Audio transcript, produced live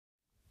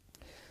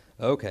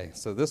Okay,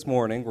 so this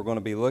morning we're going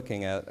to be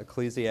looking at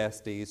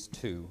Ecclesiastes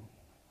 2.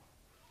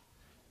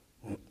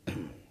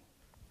 And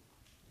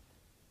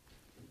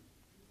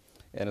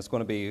it's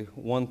going to be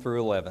 1 through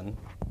 11.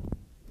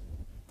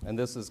 And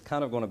this is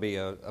kind of going to be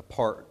a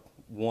part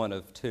 1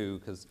 of 2,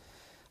 because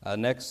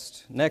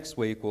next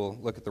week we'll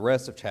look at the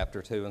rest of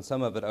chapter 2, and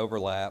some of it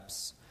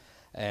overlaps,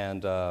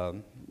 and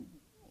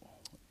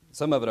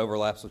some of it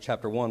overlaps with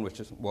chapter 1, which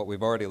is what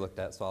we've already looked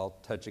at, so I'll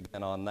touch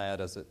again on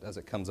that as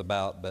it comes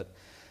about. But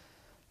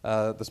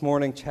this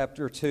morning,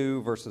 chapter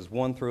 2, verses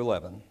 1 through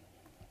 11.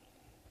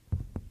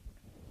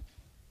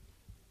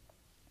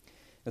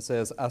 It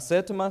says, I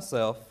said to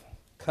myself,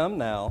 come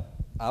now,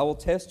 I will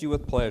test you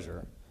with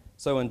pleasure,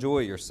 so enjoy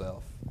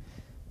yourself.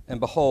 And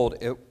behold,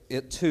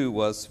 it too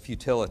was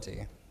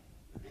futility.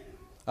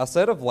 I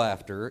said of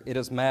laughter, it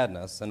is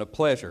madness, and of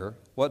pleasure,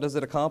 what does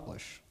it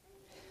accomplish?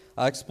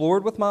 I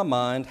explored with my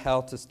mind how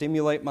to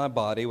stimulate my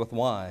body with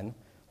wine,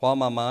 while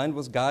my mind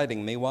was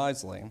guiding me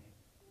wisely,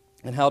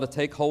 and how to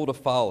take hold of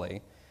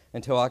folly,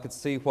 until I could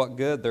see what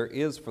good there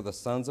is for the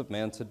sons of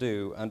men to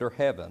do under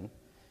heaven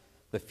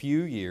the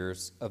few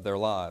years of their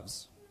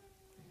lives.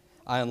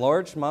 I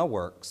enlarged my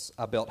works.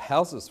 I built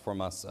houses for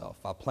myself.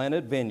 I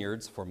planted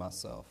vineyards for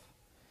myself.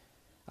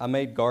 I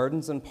made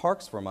gardens and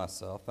parks for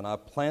myself, and I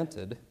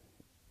planted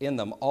in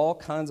them all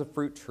kinds of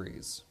fruit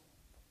trees.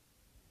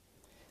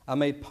 I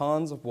made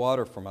ponds of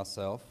water for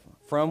myself,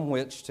 from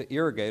which to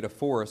irrigate a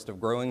forest of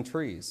growing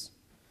trees.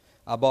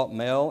 I bought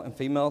male and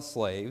female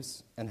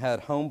slaves and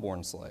had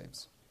homeborn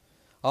slaves.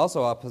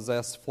 Also, I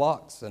possessed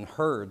flocks and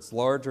herds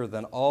larger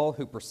than all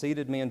who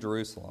preceded me in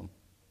Jerusalem.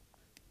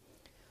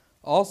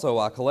 Also,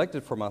 I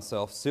collected for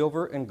myself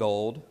silver and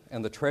gold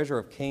and the treasure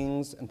of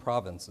kings and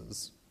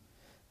provinces.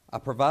 I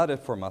provided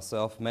for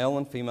myself male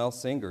and female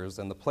singers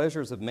and the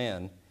pleasures of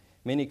men,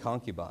 many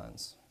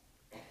concubines.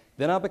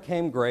 Then I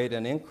became great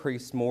and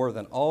increased more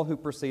than all who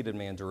preceded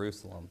me in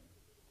Jerusalem.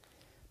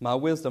 My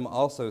wisdom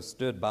also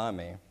stood by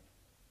me.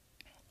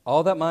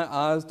 All that my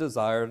eyes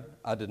desired,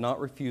 I did not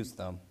refuse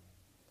them.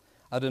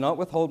 I did not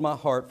withhold my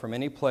heart from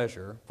any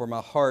pleasure, for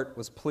my heart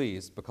was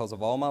pleased because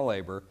of all my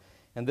labor,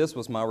 and this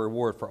was my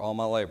reward for all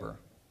my labor.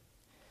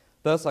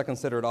 Thus I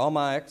considered all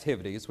my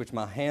activities which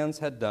my hands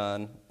had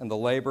done, and the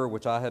labor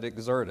which I had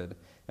exerted,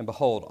 and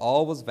behold,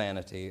 all was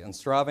vanity and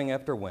striving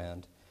after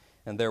wind,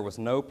 and there was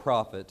no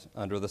profit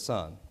under the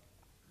sun.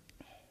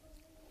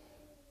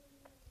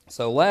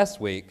 So last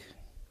week,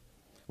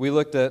 we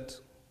looked at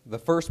the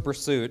first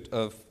pursuit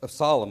of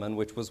Solomon,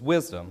 which was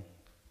wisdom.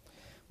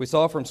 We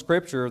saw from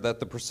Scripture that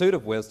the pursuit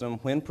of wisdom,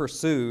 when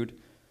pursued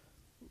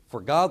for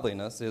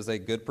godliness, is a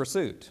good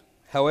pursuit.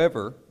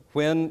 However,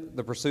 when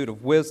the pursuit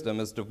of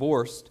wisdom is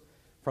divorced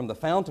from the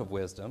fount of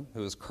wisdom,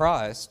 who is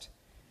Christ,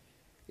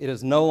 it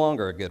is no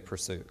longer a good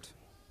pursuit.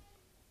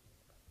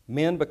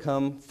 Men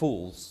become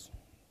fools.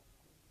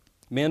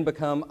 Men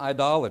become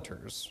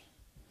idolaters.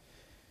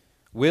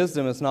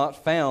 Wisdom is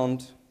not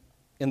found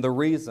in the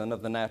reason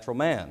of the natural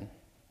man.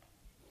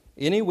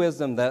 Any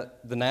wisdom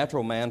that the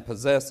natural man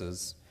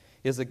possesses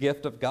is a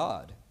gift of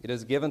God. It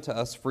is given to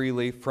us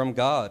freely from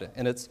God,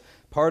 and it's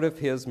part of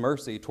His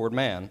mercy toward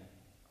man.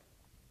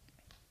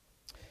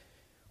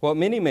 What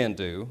many men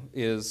do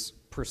is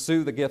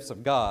pursue the gifts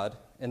of God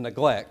and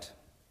neglect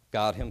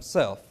God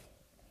Himself.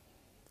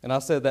 And I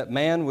said that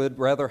man would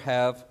rather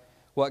have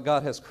what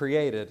God has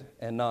created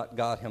and not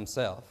God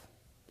Himself.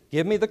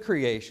 Give me the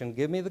creation,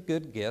 give me the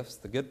good gifts,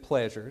 the good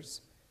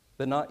pleasures,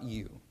 but not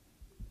you.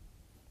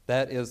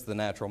 That is the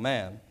natural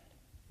man.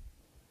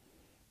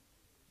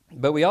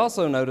 But we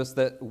also notice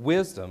that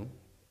wisdom,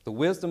 the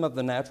wisdom of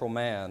the natural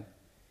man,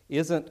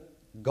 isn't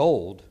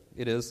gold,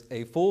 it is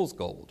a fool's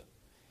gold.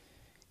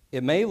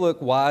 It may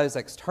look wise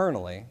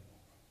externally,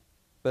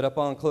 but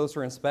upon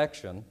closer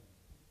inspection,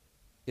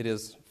 it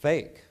is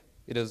fake.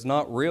 It is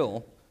not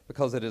real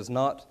because it is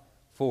not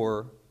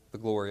for the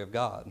glory of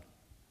God.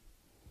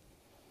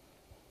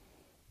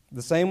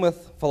 The same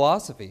with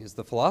philosophies,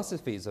 the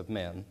philosophies of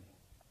men.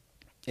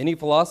 Any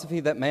philosophy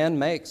that man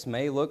makes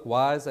may look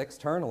wise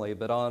externally,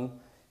 but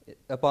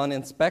upon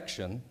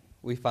inspection,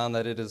 we find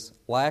that it is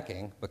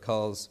lacking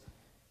because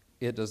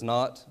it does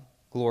not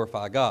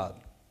glorify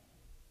God.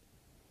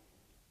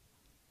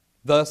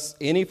 Thus,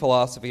 any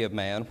philosophy of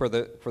man, for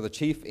the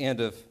chief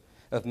end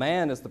of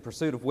man is the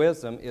pursuit of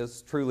wisdom,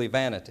 is truly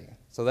vanity.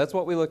 So that's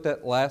what we looked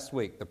at last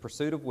week, the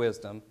pursuit of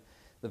wisdom,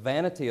 the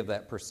vanity of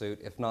that pursuit,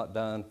 if not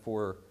done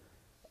for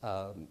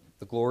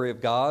the glory of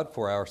God,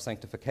 for our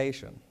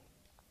sanctification.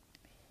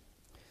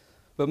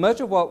 But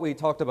much of what we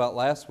talked about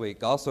last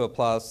week also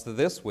applies to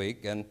this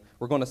week, and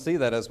we're going to see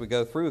that as we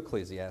go through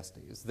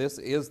Ecclesiastes. This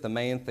is the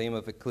main theme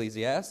of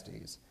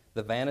Ecclesiastes,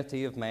 the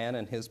vanity of man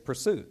and his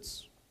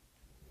pursuits.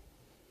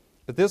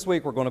 But this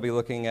week we're going to be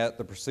looking at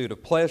the pursuit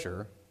of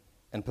pleasure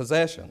and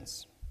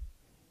possessions.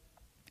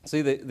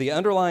 See, the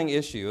underlying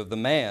issue of the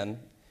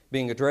man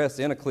being addressed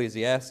in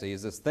Ecclesiastes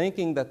is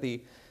thinking that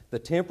the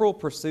temporal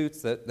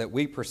pursuits that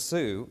we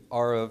pursue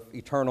are of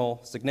eternal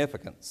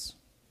significance.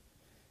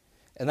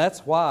 And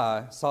that's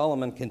why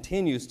Solomon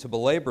continues to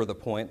belabor the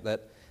point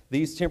that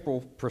these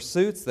temporal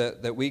pursuits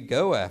that we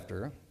go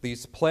after,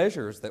 these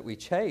pleasures that we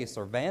chase,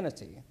 are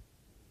vanity.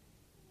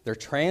 They're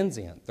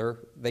transient.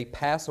 They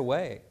pass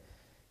away.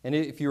 And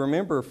if you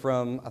remember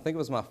from, I think it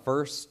was my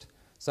first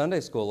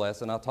Sunday school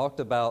lesson, I talked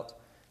about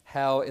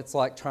how it's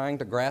like trying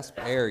to grasp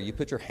air. You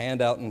put your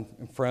hand out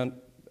in front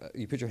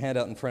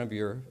of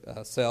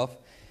yourself,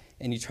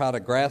 and you try to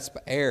grasp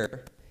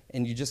air,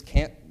 and you just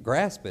can't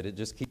grasp it. It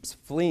just keeps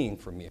fleeing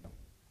from you.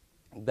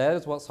 That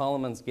is what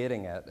Solomon's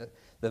getting at.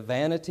 The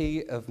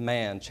vanity of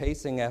man,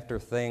 chasing after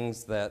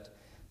things that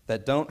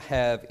don't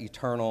have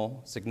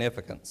eternal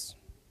significance.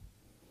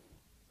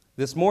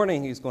 This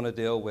morning he's going to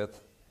deal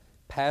with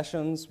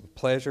passions,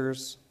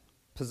 pleasures,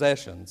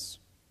 possessions.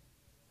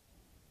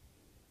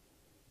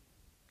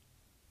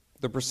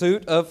 The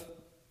pursuit of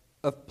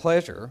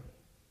pleasure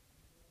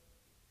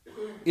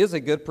is a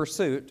good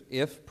pursuit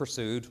if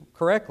pursued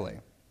correctly.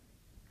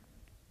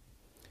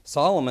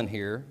 Solomon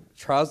here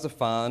tries to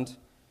find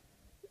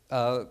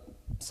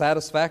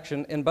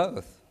satisfaction in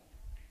both.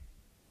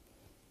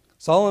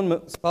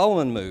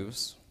 Solomon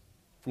moves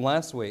from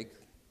last week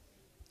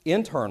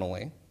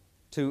internally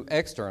to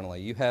externally.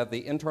 You have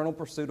the internal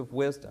pursuit of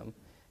wisdom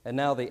and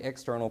now the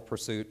external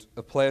pursuit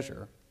of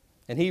pleasure.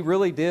 And he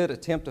really did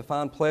attempt to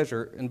find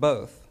pleasure in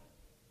both.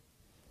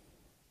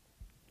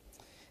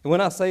 And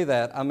when I say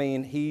that, I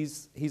mean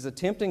he's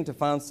attempting to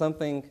find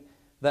something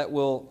that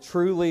will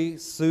truly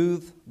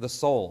soothe the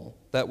soul,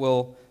 that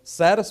will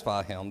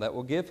satisfy him, that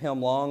will give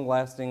him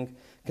long-lasting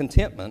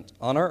contentment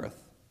on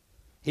earth.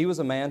 He was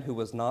a man who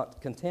was not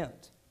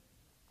content,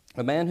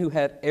 a man who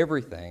had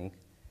everything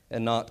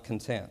and not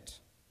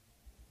content.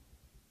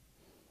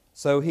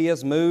 So he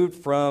has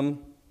moved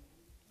from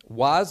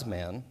wise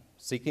men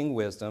seeking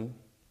wisdom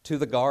to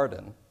the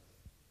garden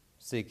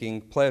seeking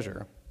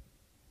pleasure.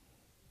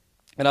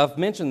 And I've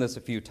mentioned this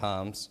a few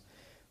times,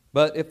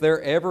 but if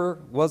there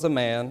ever was a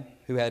man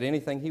who had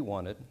anything he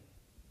wanted,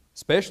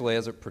 especially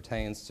as it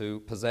pertains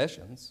to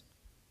possessions,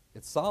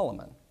 it's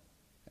Solomon.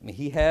 I mean,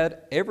 he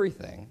had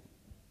everything.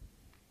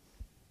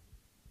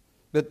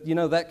 But,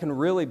 that can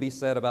really be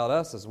said about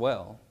us as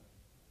well.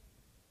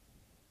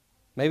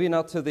 Maybe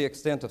not to the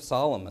extent of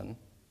Solomon,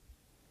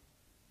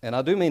 and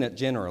I do mean it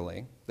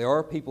generally. There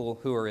are people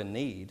who are in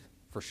need,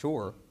 for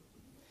sure,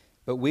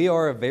 but we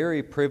are a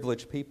very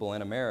privileged people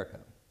in America.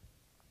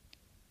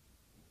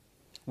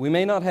 We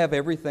may not have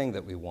everything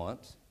that we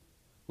want.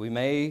 We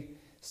may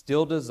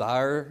still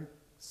desire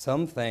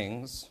some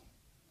things,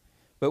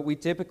 but we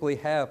typically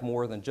have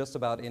more than just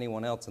about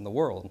anyone else in the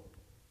world.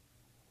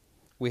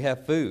 We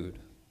have food,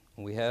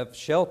 we have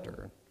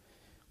shelter,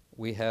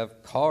 we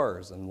have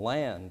cars and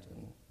land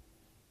and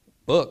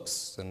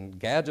books and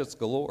gadgets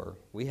galore.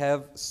 We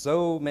have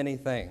so many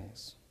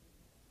things.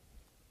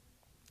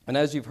 And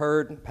as you've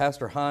heard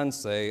Pastor Hines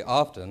say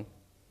often,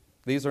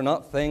 these are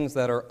not things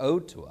that are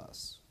owed to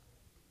us.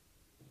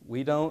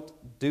 We don't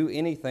do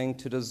anything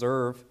to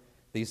deserve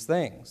these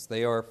things.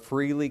 They are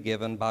freely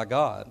given by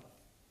God.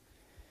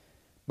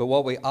 But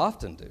what we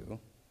often do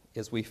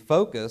is we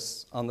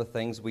focus on the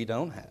things we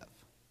don't have.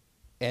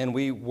 And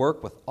we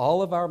work with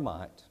all of our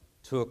might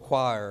to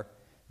acquire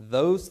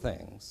those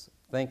things,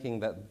 thinking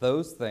that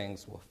those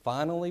things will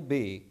finally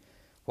be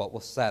what will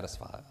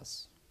satisfy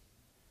us.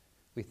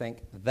 We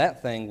think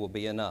that thing will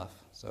be enough,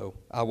 so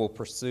I will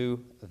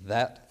pursue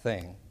that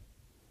thing.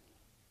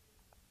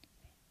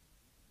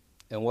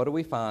 And what do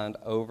we find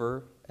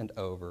over and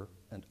over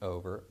and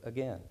over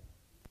again?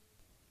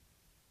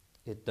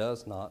 It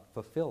does not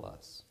fulfill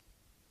us.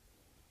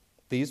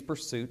 These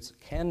pursuits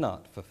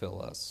cannot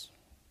fulfill us.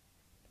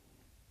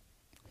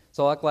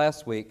 So like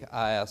last week,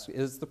 I asked,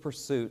 is the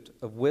pursuit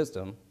of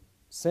wisdom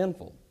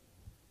sinful?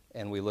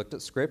 And we looked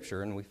at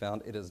Scripture and we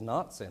found it is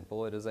not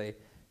sinful. It is a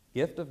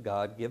gift of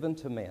God given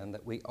to man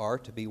that we are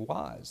to be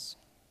wise.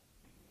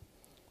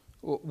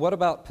 What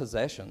about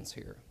possessions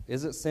here?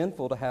 Is it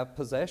sinful to have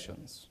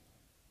possessions?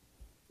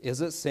 Is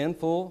it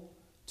sinful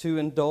to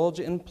indulge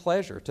in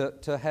pleasure,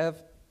 to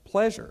have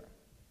pleasure?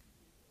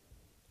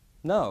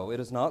 No,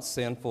 it is not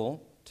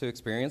sinful to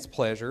experience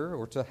pleasure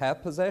or to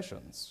have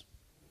possessions.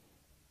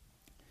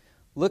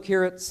 Look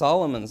here at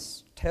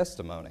Solomon's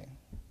testimony.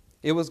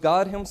 It was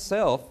God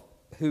himself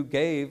who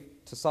gave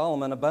to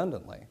Solomon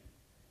abundantly.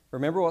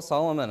 Remember what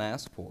Solomon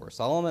asked for.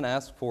 Solomon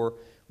asked for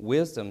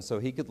wisdom so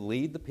he could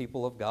lead the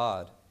people of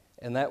God.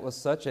 And that was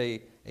such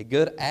a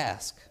good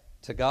ask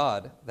to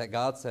God that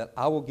God said,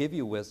 I will give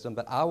you wisdom,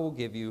 but I will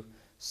give you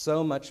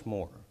so much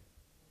more.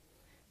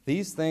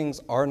 These things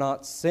are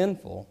not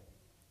sinful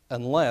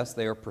unless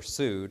they are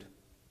pursued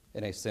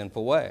in a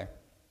sinful way.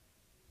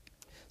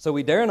 So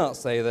we dare not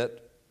say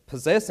that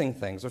possessing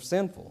things are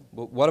sinful.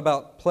 But what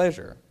about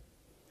pleasure?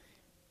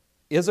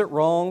 Is it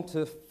wrong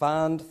to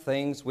find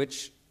things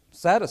which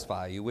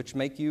satisfy you, which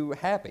make you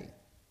happy?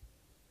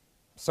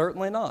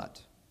 Certainly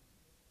not.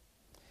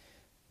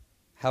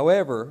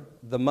 However,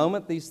 the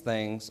moment these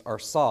things are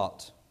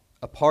sought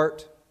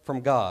apart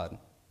from God,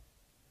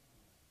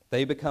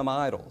 they become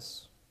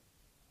idols,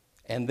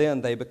 and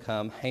then they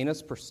become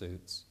heinous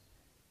pursuits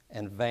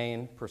and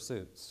vain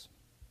pursuits.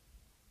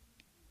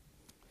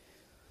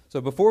 So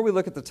before we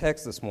look at the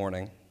text this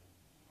morning,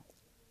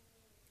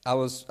 I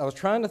was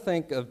trying to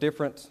think of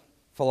different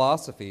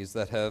philosophies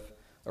that have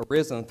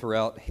arisen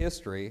throughout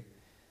history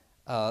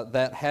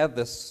that have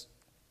this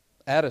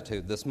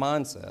attitude, this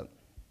mindset.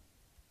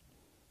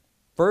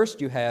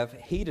 First, you have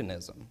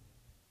hedonism.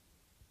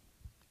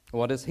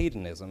 What is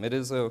hedonism? It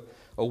is a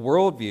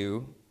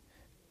worldview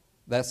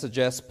that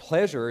suggests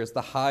pleasure is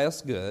the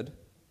highest good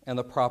and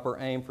the proper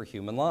aim for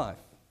human life.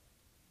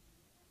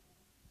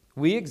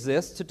 We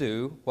exist to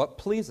do what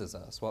pleases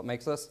us, what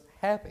makes us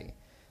happy.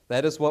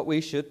 That is what we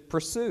should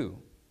pursue,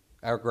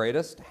 our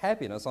greatest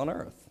happiness on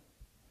earth.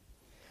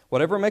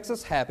 Whatever makes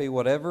us happy,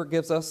 whatever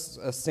gives us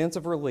a sense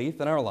of relief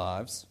in our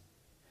lives,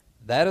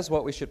 that is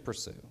what we should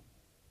pursue.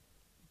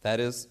 That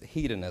is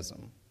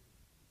hedonism.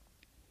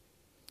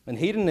 And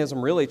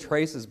hedonism really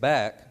traces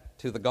back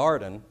to the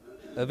Garden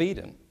of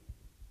Eden.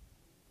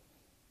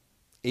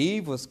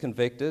 Eve was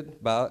convinced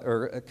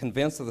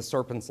of the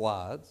serpent's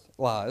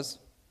lies.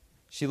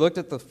 She looked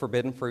at the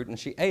forbidden fruit and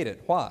she ate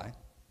it. Why?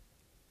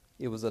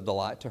 It was a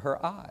delight to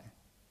her eye.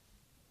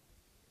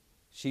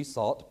 She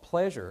sought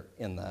pleasure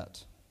in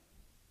that.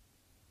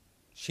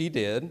 She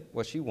did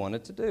what she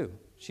wanted to do.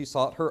 She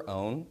sought her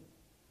own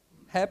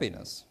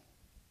happiness,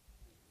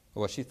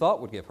 or what she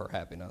thought would give her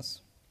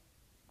happiness.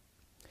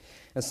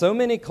 And so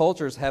many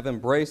cultures have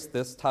embraced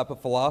this type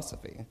of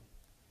philosophy,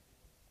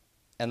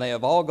 and they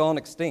have all gone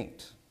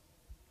extinct.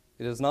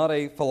 It is not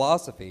a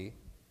philosophy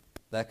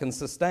that can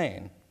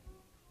sustain.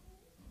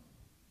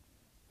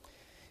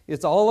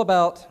 It's all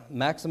about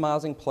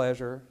maximizing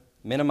pleasure,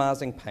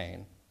 minimizing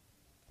pain.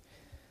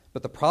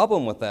 But the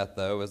problem with that,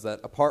 though, is that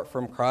apart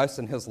from Christ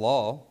and his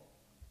law,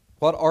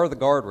 what are the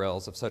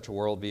guardrails of such a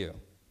worldview?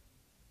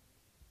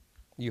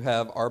 You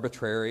have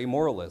arbitrary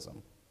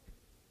moralism.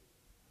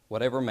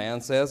 Whatever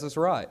man says is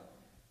right.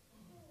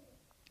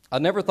 I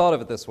never thought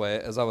of it this way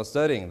as I was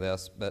studying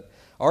this, but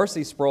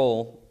R.C.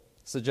 Sproul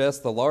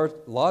suggests the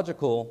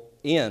logical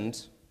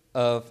end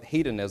of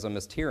hedonism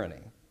is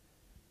tyranny.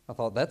 I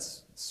thought,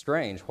 that's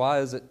strange. Why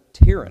is it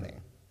tyranny?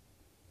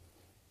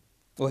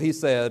 Well, he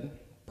said,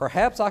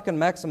 perhaps I can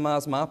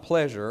maximize my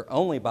pleasure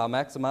only by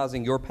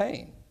maximizing your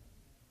pain.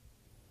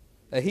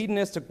 A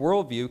hedonistic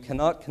worldview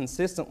cannot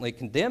consistently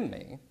condemn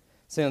me,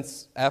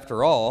 since,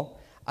 after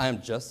all, I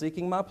am just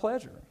seeking my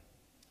pleasure.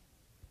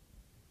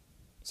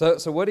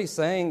 So what he's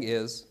saying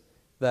is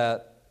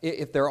that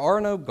if there are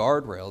no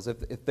guardrails,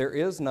 if there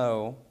is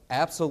no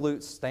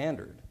absolute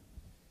standard,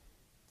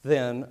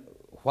 then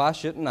why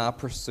shouldn't I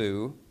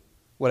pursue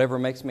whatever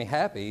makes me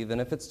happy, even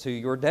if it's to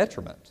your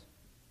detriment?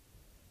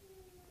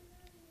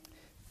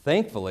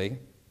 Thankfully,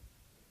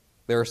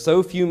 there are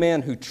so few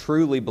men who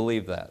truly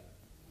believe that,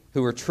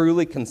 who are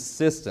truly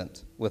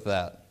consistent with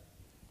that.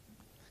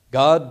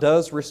 God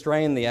does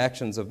restrain the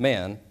actions of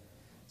men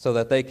so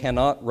that they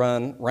cannot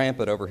run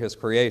rampant over his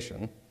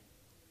creation.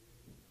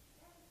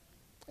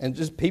 And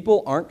just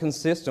people aren't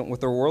consistent with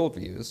their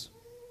worldviews,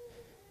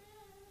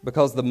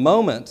 because the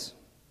moment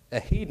a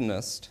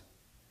hedonist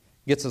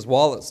gets his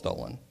wallet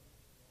stolen,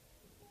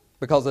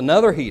 because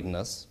another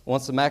hedonist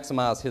wants to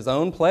maximize his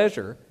own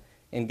pleasure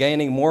in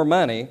gaining more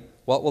money,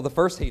 what will the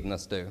first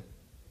hedonist do?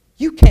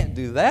 You can't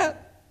do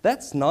that.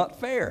 That's not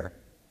fair.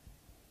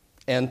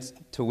 And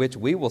to which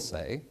we will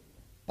say,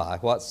 by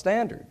what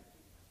standard?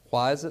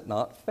 Why is it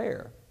not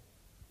fair?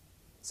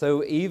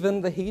 So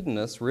even the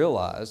hedonists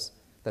realize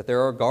that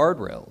there are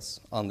guardrails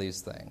on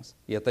these things,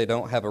 yet they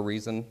don't have a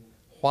reason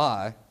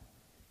why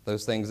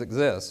those things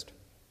exist.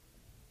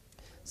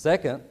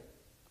 Second,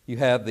 you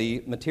have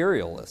the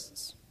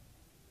materialists.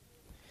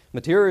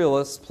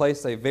 Materialists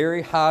place a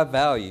very high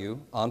value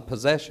on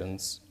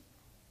possessions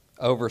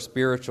over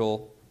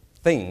spiritual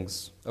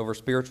things, over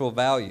spiritual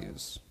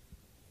values.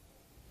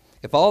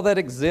 If all that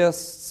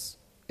exists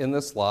in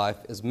this life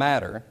is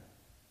matter,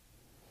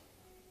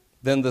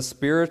 then the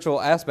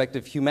spiritual aspect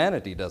of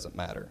humanity doesn't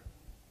matter.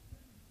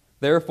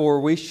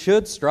 Therefore, we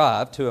should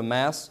strive to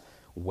amass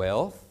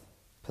wealth,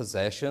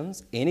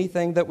 possessions,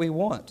 anything that we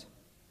want.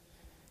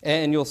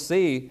 And you'll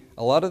see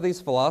a lot of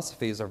these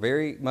philosophies are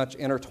very much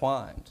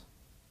intertwined.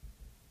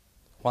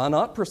 Why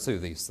not pursue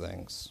these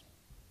things?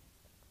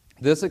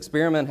 This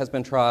experiment has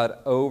been tried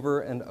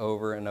over and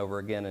over and over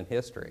again in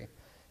history,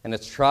 and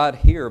it's tried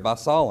here by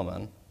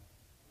Solomon.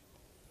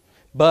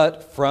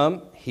 But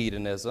from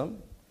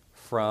hedonism,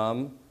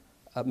 from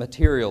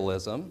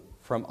materialism,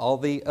 from all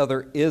the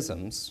other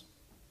isms,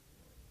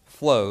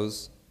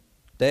 flows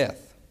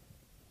death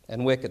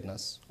and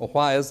wickedness. Well,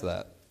 why is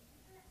that?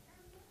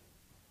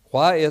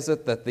 Why is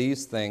it that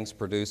these things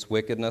produce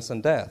wickedness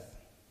and death?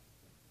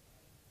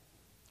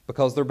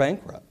 Because they're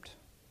bankrupt.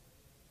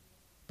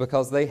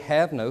 Because they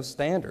have no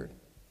standard.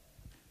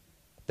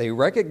 They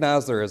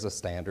recognize there is a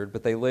standard,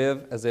 but they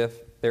live as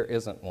if there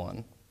isn't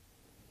one.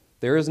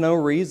 There is no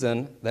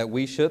reason that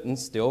we shouldn't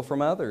steal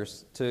from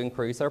others to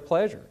increase our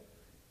pleasure,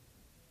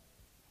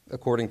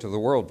 according to the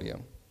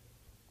worldview.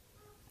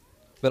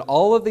 But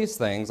all of these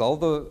things, all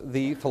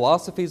the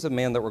philosophies of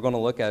men that we're going to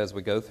look at as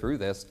we go through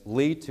this,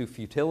 lead to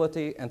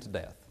futility and to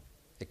death.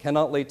 It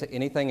cannot lead to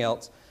anything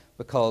else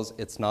because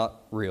it's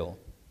not real.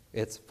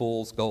 It's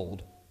fool's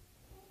gold.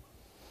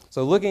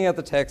 So looking at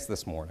the text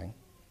this morning,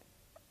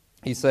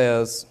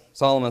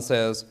 Solomon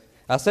says,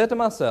 I said to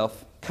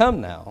myself,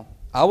 come now,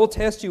 I will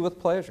test you with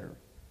pleasure.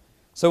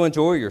 So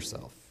enjoy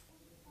yourself.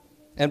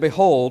 And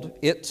behold,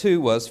 it too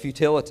was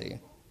futility.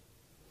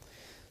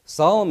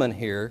 Solomon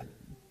here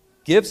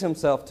gives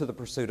himself to the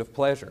pursuit of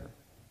pleasure.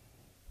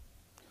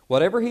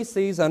 Whatever he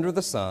sees under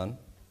the sun,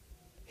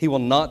 he will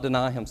not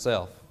deny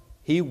himself.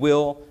 He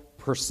will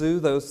pursue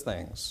those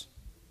things.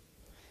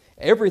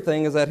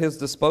 Everything is at his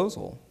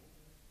disposal.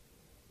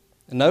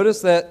 And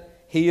notice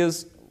that he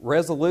is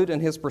resolute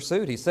in his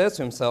pursuit. He says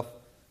to himself,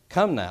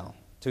 come now,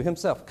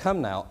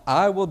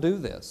 I will do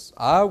this.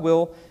 I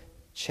will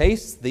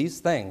chase these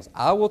things.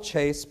 I will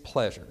chase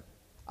pleasure.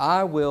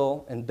 I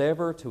will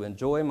endeavor to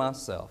enjoy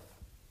myself.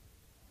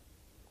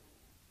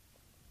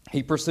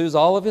 He pursues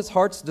all of his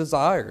heart's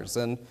desires.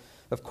 And,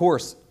 of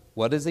course,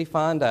 what does he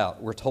find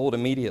out? We're told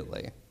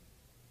immediately.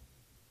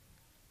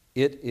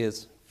 It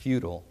is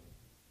futile.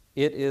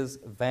 It is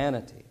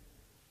vanity.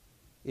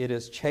 It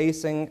is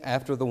chasing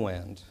after the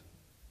wind.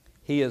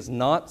 He is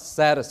not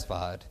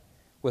satisfied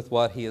with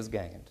what he has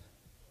gained.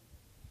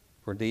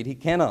 For indeed, he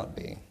cannot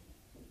be.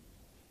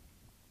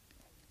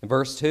 In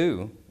verse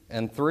 2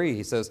 and 3,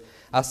 he says,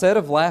 I said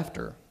of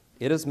laughter,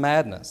 it is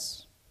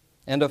madness,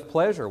 and of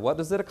pleasure, what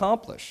does it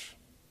accomplish?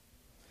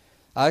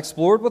 I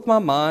explored with my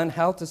mind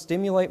how to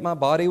stimulate my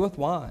body with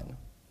wine,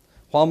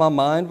 while my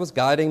mind was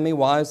guiding me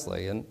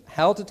wisely, and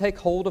how to take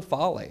hold of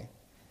folly,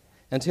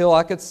 until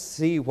I could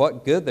see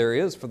what good there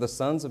is for the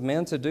sons of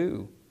men to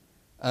do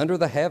under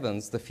the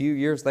heavens the few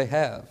years they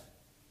have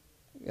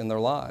in their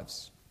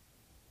lives.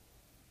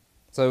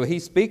 So he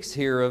speaks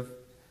here of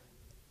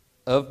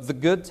the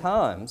good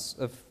times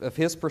of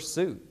his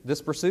pursuit,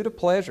 this pursuit of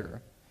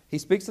pleasure. He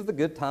speaks of the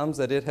good times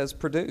that it has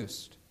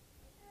produced.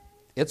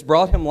 It's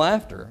brought him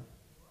laughter.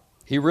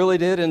 He really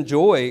did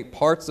enjoy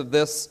parts of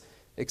this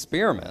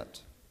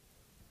experiment.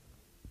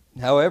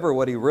 However,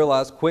 what he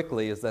realized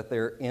quickly is that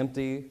they're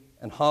empty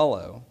and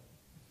hollow.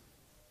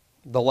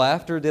 The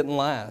laughter didn't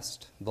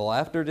last. The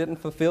laughter didn't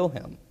fulfill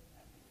him.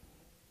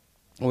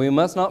 We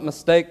must not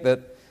mistake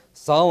that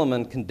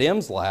Solomon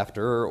condemns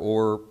laughter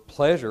or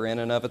pleasure in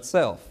and of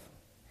itself.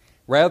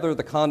 Rather,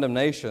 the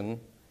condemnation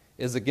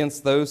is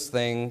against those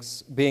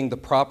things being the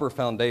proper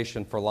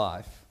foundation for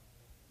life.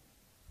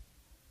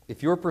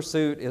 If your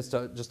pursuit is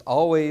to just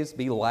always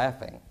be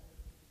laughing,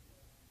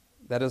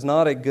 that is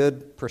not a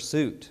good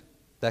pursuit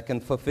that can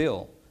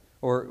fulfill,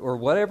 or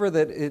whatever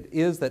that it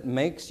is that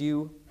makes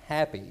you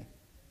happy,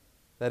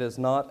 that is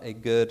not a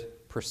good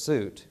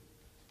pursuit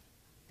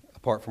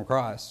apart from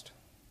Christ.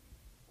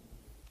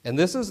 And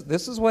this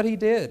is what he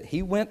did.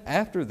 He went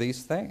after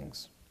these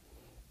things.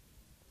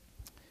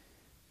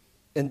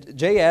 And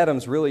Jay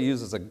Adams really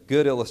uses a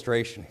good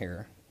illustration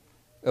here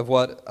of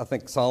what I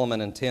think Solomon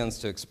intends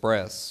to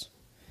express.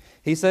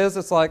 He says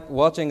it's like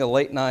watching a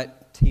late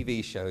night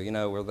TV show,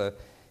 where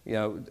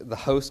the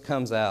host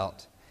comes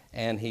out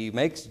and he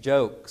makes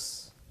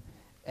jokes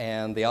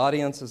and the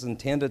audience is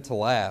intended to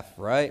laugh,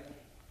 right?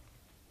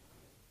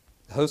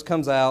 The host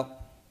comes out,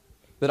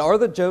 but are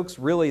the jokes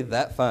really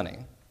that funny?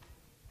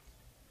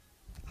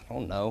 I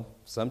don't know.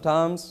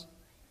 Sometimes.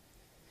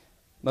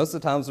 Most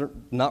of the times they're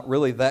not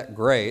really that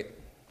great.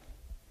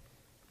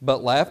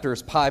 But laughter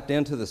is piped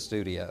into the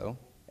studio,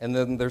 and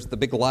then there's the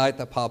big light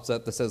that pops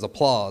up that says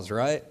applause,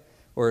 right?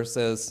 Or it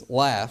says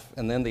laugh,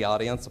 and then the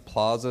audience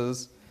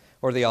applauses,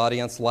 or the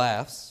audience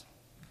laughs.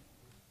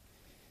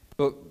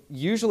 But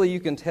usually you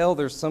can tell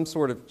there's some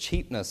sort of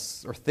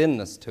cheapness or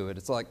thinness to it.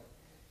 It's like,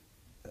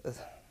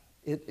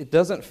 it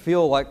doesn't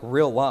feel like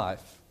real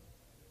life.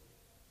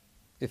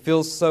 It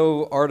feels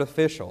so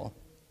artificial.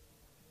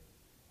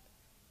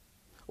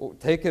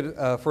 Take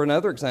it for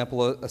another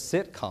example, a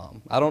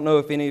sitcom. I don't know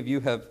if any of you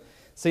have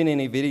seen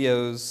any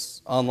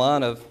videos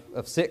online of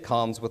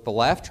sitcoms with the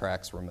laugh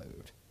tracks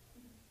removed.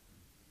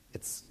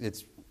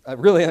 It's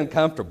really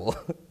uncomfortable.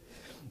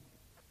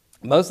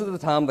 Most of the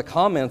time, the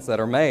comments that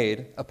are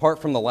made, apart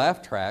from the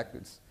laugh track,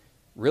 it's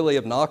really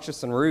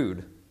obnoxious and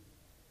rude.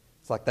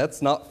 It's like,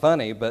 that's not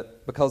funny,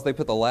 but because they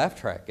put the laugh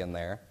track in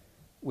there,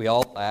 we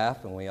all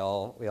laugh and we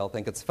all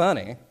think it's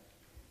funny.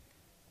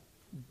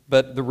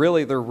 But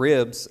they're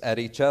ribs at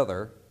each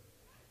other.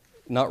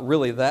 Not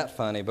really that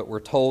funny, but we're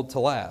told to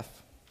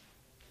laugh.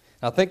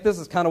 And I think this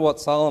is kind of what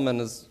Solomon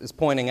is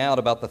pointing out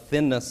about the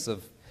thinness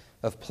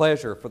of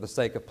pleasure for the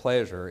sake of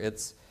pleasure.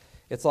 It's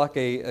like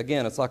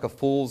a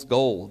fool's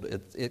gold.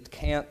 It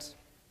can't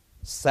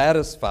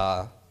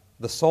satisfy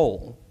the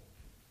soul.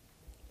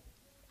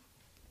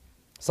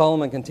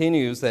 Solomon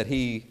continues that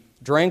he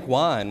drank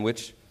wine,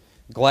 which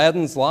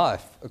gladdens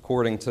life,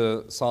 according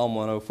to Psalm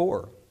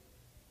 104.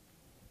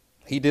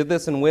 He did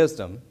this in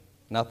wisdom,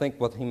 and I think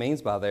what he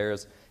means by there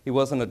is he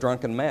wasn't a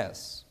drunken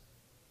mess.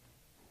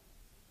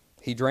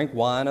 He drank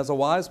wine as a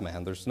wise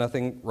man. There's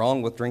nothing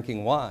wrong with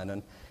drinking wine,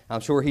 and I'm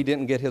sure he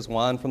didn't get his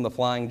wine from the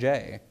Flying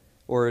J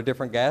or a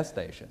different gas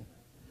station.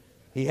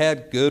 He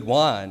had good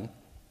wine.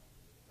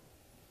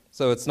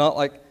 So it's not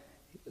like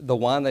the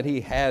wine that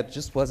he had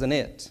just wasn't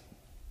it.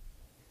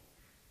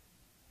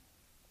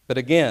 But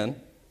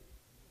again,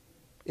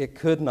 it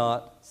could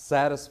not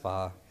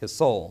satisfy his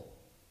soul.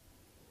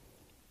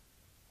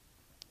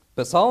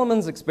 But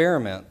Solomon's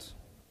experiment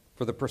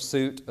for the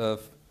pursuit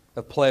of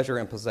pleasure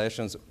and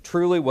possessions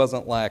truly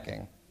wasn't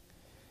lacking.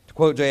 To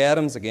quote Jay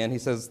Adams again, he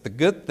says, "The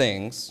good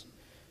things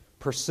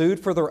pursued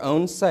for their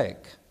own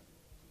sake,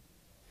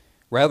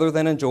 rather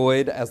than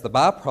enjoyed as the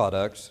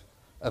byproduct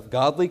of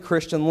godly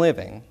Christian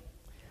living,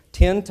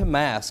 tend to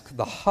mask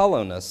the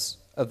hollowness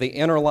of the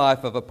inner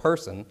life of a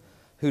person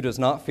who does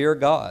not fear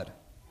God.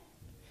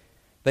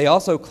 They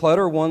also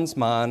clutter one's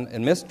mind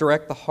and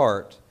misdirect the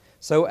heart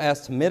so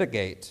as to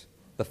mitigate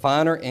the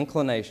finer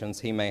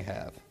inclinations he may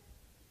have."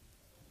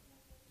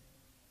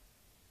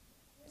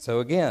 So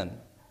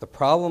again, the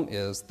problem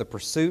is the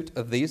pursuit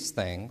of these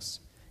things,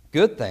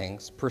 good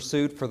things,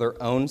 pursued for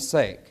their own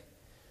sake.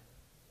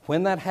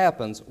 When that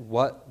happens,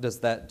 what does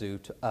that do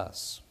to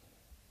us?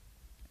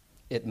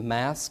 It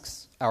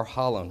masks our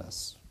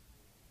hollowness.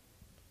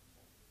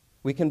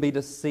 We can be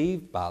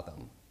deceived by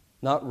them,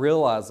 not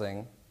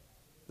realizing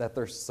that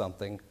there's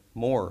something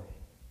more.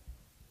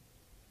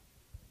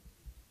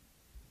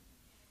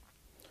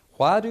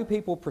 Why do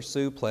people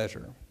pursue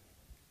pleasure?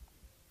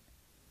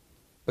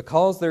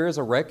 Because there is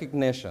a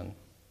recognition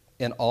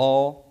in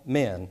all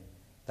men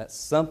that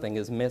something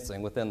is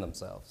missing within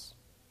themselves.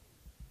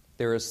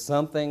 There is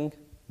something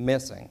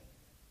missing.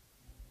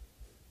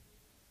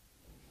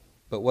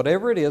 But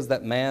whatever it is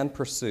that man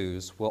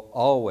pursues will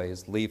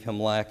always leave him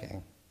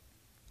lacking,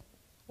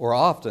 or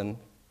often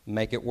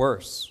make it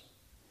worse.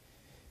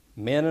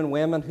 Men and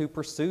women who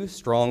pursue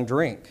strong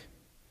drink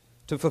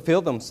to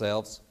fulfill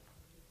themselves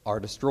are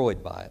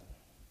destroyed by it.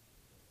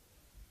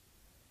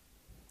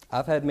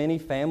 I've had many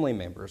family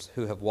members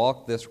who have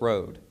walked this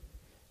road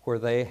where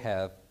they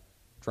have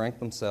drank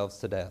themselves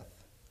to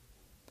death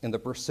in the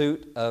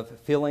pursuit of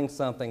filling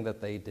something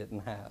that they didn't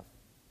have.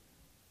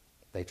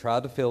 They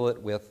tried to fill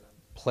it with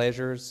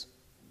pleasures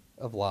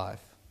of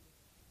life,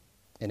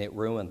 and it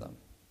ruined them.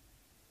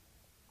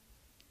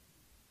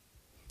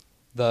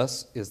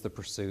 Thus is the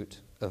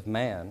pursuit of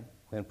man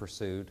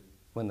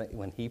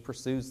when he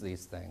pursues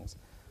these things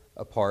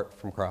apart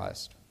from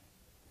Christ.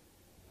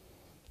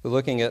 We're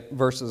looking at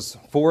verses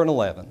 4 and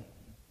 11.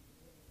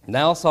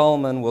 Now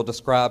Solomon will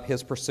describe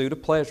his pursuit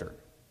of pleasure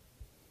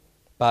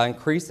by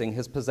increasing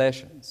his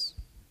possessions.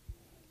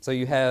 So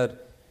you had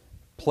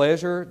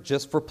pleasure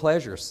just for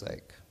pleasure's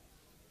sake,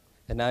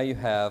 and now you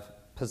have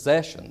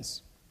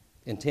possessions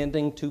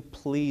intending to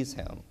please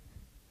him.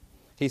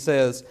 He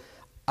says,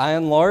 "I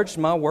enlarged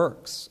my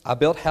works. I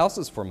built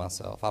houses for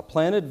myself. I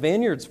planted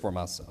vineyards for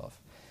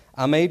myself.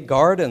 I made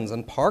gardens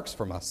and parks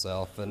for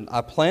myself, and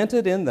I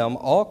planted in them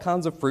all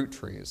kinds of fruit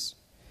trees.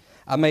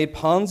 I made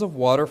ponds of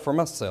water for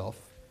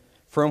myself,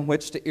 from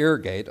which to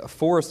irrigate a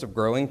forest of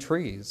growing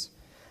trees.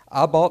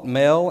 I bought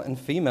male and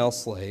female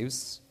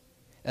slaves,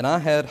 and I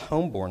had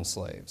homeborn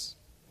slaves.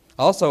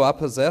 Also, I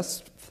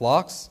possessed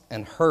flocks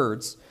and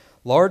herds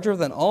larger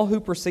than all who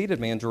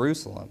preceded me in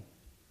Jerusalem.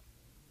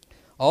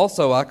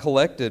 Also, I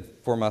collected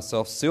for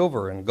myself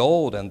silver and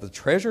gold and the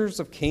treasures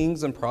of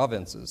kings and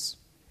provinces.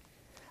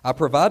 I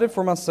provided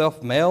for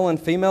myself male and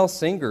female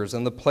singers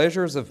and the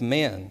pleasures of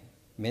men,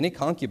 many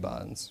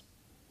concubines.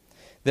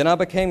 Then I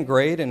became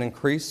great and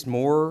increased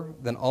more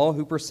than all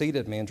who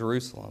preceded me in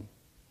Jerusalem.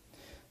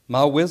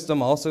 My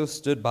wisdom also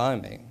stood by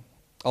me.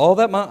 All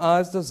that my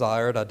eyes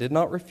desired, I did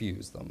not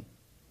refuse them.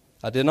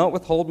 I did not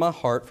withhold my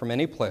heart from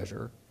any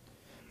pleasure,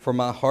 for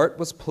my heart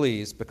was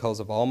pleased because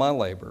of all my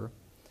labor,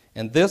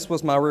 and this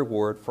was my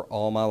reward for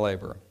all my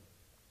labor.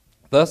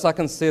 Thus I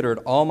considered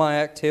all my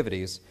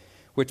activities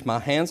which my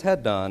hands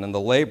had done, and the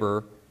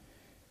labor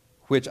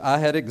which I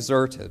had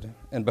exerted,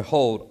 and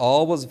behold,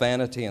 all was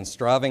vanity and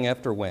striving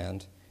after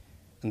wind,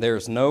 and there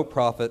is no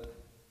profit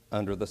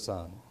under the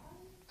sun."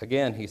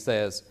 Again, he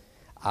says,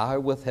 I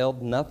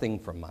withheld nothing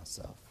from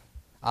myself.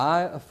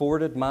 I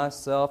afforded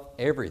myself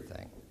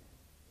everything.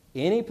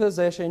 Any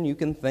possession you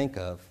can think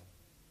of,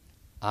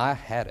 I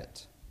had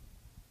it.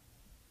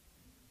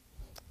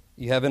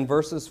 You have in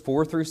verses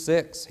 4 through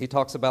 6, he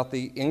talks about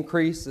the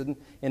increase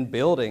in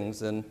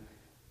buildings and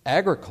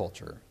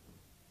agriculture.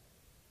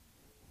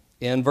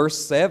 In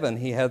verse 7,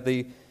 he had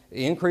the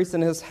increase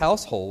in his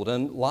household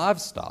and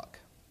livestock.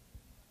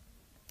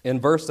 In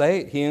verse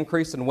 8, he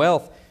increased in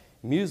wealth,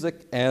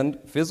 music, and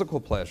physical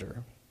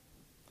pleasure.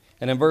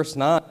 And in verse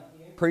 9,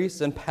 he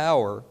increased in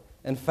power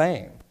and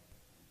fame.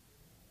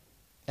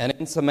 And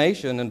in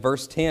summation, in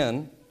verse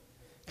 10,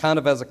 kind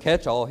of as a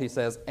catch-all, he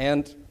says,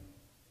 "And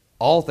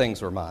all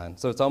things were mine."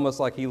 So it's almost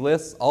like he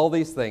lists all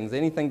these things,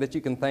 anything that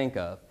you can think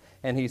of,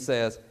 and he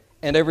says,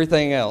 "And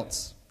everything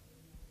else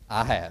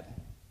I had."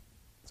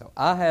 So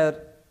I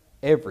had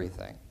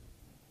everything.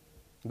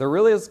 There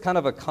really is kind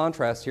of a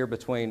contrast here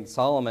between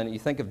Solomon. You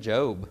think of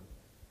Job.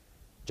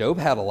 Job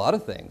had a lot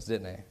of things,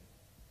 didn't he?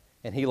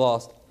 And he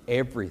lost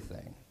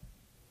everything.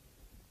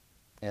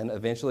 And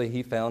eventually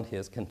he found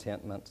his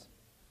contentment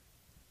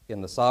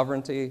in the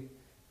sovereignty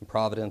and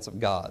providence of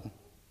God.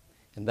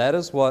 And that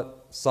is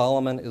what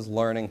Solomon is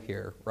learning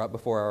here right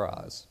before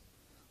our eyes.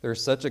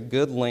 There's such a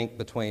good link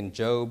between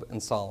Job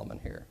and Solomon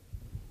here.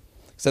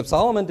 Except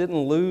Solomon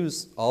didn't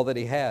lose all that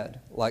he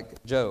had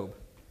like Job.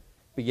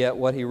 But yet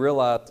what he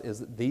realized is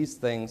that these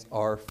things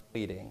are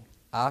fleeting.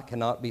 I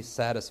cannot be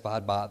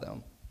satisfied by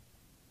them.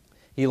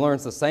 He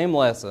learns the same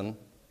lesson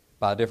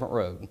by a different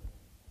road.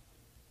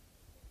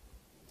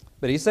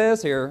 But he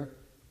says here,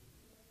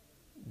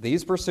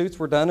 these pursuits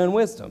were done in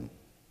wisdom,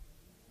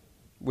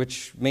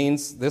 which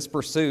means this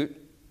pursuit,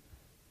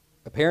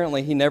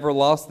 apparently he never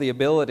lost the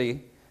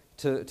ability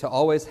to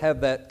always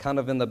have that kind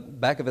of in the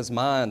back of his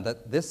mind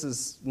that this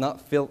is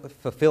not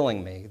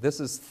fulfilling me.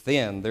 This is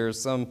thin. There's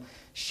some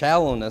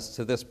shallowness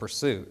to this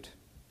pursuit.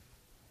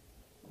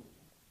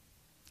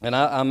 And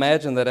I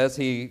imagine that as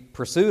he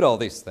pursued all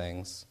these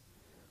things,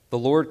 the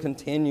Lord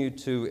continued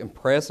to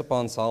impress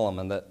upon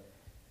Solomon that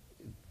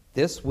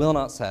this will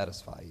not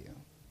satisfy you.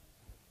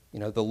 You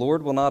know, the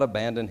Lord will not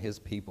abandon his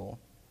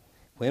people.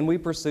 When we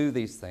pursue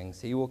these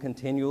things, he will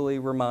continually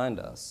remind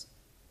us,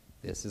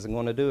 this isn't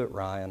going to do it,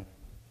 Ryan.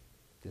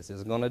 This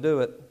isn't going to do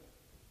it.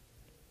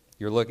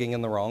 You're looking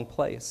in the wrong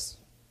place.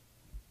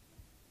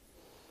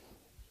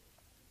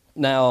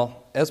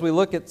 Now, as we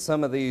look at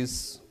some of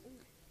these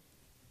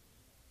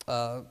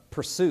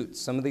pursuits,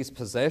 some of these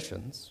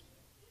possessions,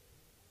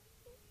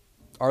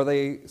 are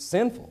they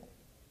sinful?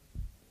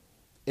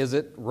 Is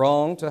it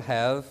wrong to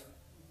have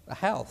a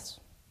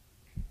house?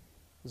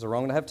 Is it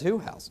wrong to have 2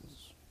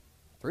 houses,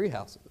 3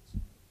 houses?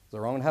 Is it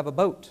wrong to have a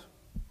boat?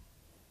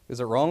 Is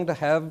it wrong to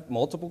have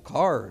multiple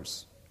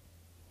cars?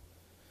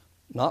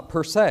 Not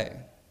per se.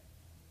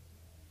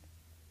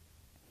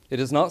 It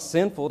is not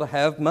sinful to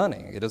have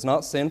money. It is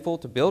not sinful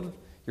to build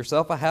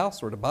yourself a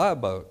house or to buy a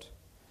boat.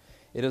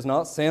 It is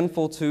not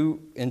sinful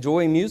to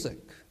enjoy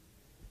music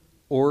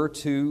or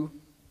to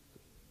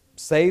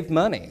save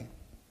money.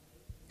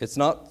 It's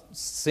not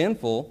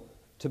sinful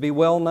to be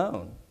well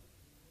known.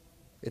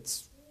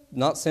 It's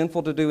not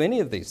sinful to do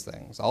any of these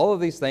things. All of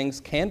these things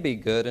can be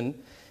good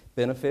and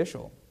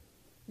beneficial.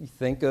 You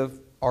think of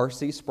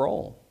R.C.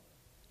 Sproul.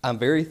 I'm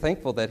very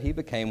thankful that he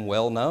became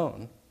well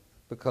known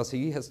because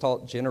he has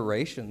taught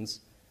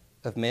generations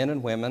of men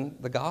and women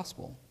the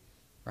gospel.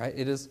 Right?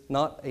 It is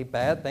not a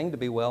bad thing to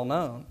be well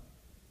known.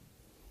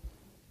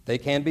 They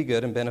can be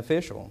good and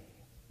beneficial.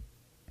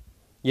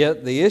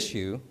 Yet the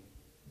issue,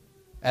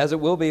 as it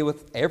will be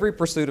with every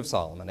pursuit of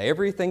Solomon,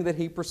 everything that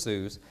he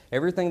pursues,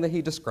 everything that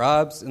he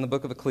describes in the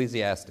book of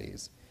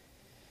Ecclesiastes,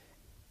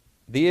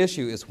 the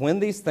issue is when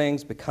these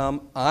things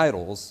become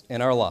idols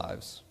in our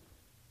lives,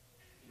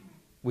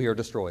 we are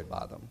destroyed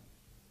by them.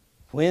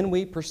 When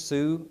we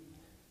pursue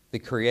the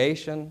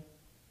creation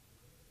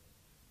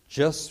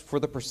just for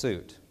the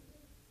pursuit,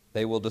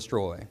 they will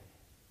destroy.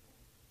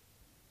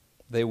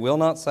 They will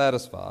not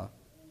satisfy.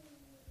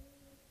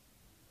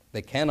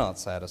 They cannot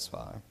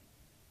satisfy.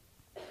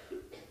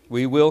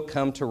 We will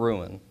come to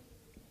ruin.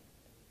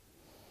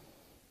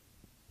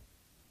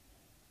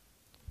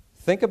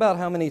 Think about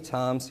how many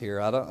times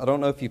here, I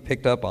don't know if you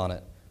picked up on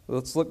it.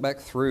 Let's look back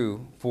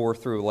through 4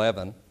 through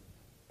 11.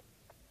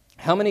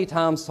 How many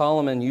times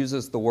Solomon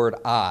uses the word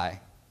I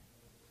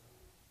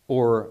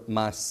or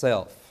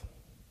myself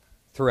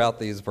throughout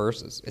these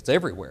verses? It's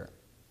everywhere.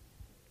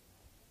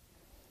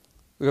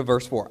 Look at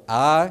verse 4.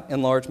 I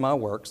enlarge my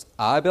works.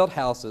 I built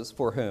houses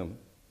for whom?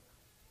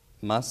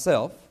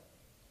 Myself.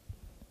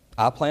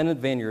 I planted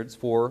vineyards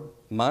for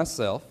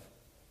myself.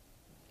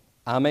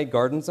 I made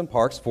gardens and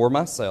parks for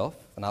myself,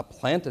 and I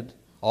planted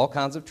all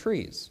kinds of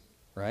trees,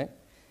 right?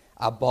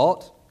 I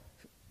bought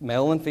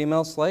male and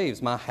female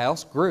slaves. My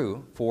house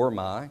grew for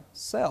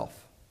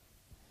myself.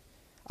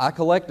 I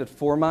collected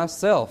for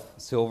myself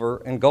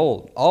silver and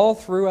gold. All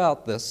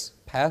throughout this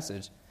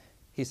passage,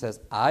 he says,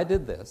 I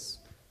did this.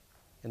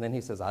 And then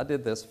he says, I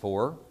did this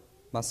for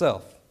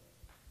myself.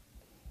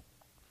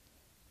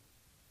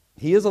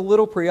 He is a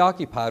little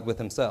preoccupied with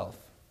himself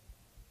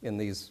in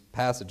these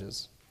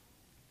passages.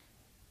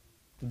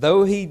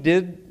 Though he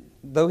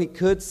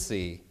could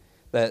see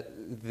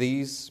that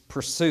these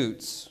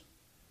pursuits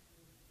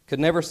could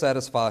never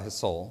satisfy his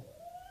soul,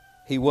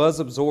 he was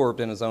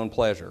absorbed in his own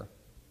pleasure.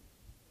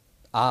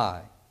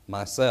 I,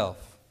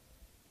 myself.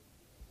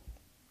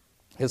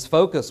 His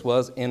focus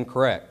was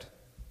incorrect.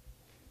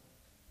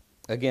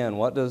 Again,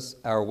 what does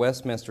our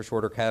Westminster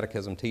Shorter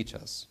Catechism teach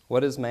us?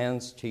 What is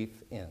man's chief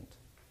end?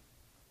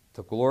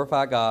 To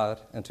glorify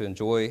God and to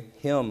enjoy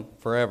Him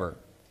forever.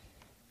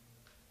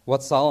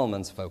 What's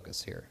Solomon's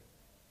focus here?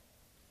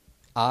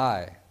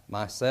 I,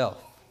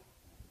 myself.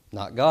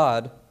 Not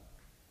God,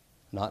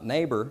 not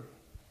neighbor.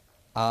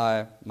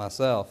 I,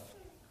 myself.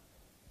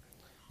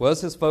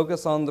 Was his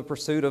focus on the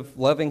pursuit of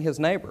loving his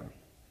neighbor?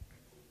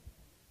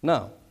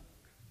 No.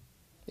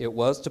 It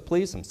was to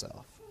please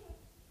himself.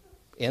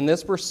 In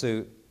this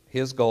pursuit,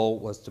 his goal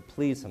was to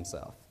please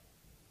himself.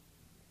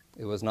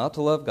 It was not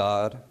to love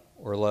God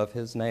or love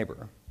his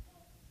neighbor.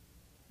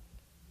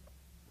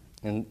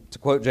 And to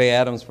quote Jay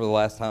Adams for the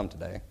last time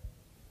today,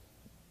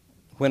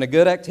 when a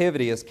good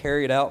activity is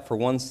carried out for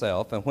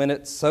oneself, and when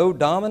it so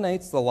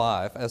dominates the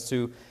life as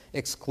to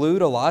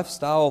exclude a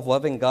lifestyle of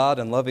loving God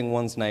and loving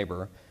one's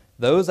neighbor,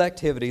 those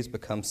activities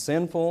become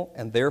sinful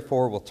and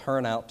therefore will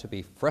turn out to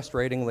be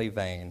frustratingly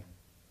vain.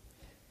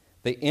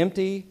 The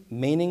empty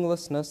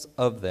meaninglessness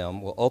of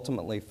them will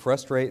ultimately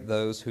frustrate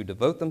those who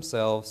devote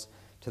themselves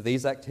to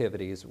these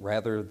activities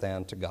rather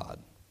than to God.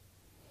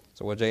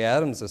 So what Jay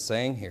Adams is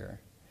saying here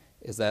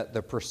is that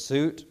the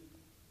pursuit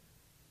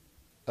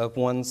of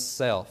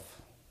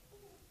oneself,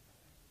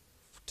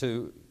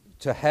 to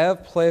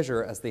have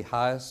pleasure as the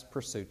highest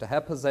pursuit, to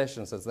have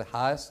possessions as the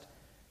highest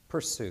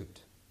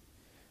pursuit,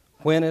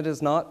 when it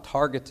is not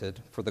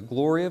targeted for the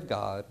glory of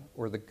God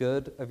or the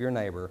good of your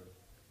neighbor,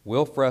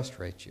 will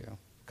frustrate you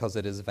because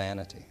it is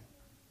vanity.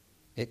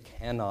 It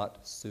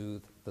cannot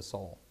soothe the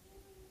soul.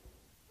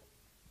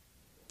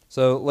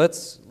 So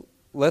let's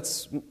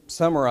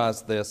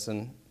summarize this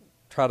and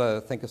try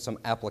to think of some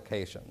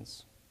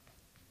applications.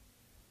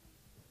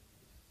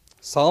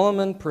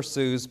 Solomon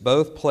pursues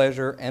both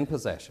pleasure and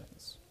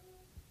possessions,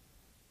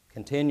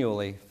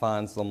 continually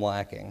finds them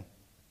lacking.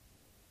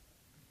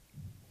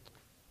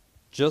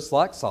 Just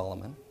like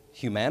Solomon,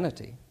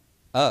 humanity,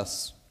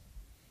 us,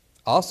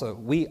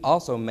 we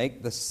also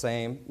make the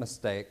same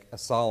mistake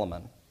as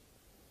Solomon.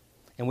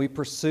 And we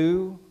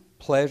pursue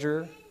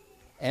pleasure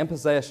and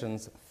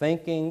possessions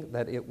thinking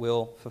that it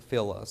will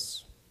fulfill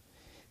us,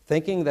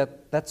 thinking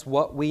that that's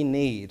what we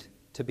need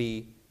to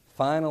be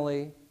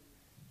finally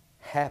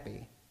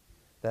happy,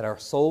 that our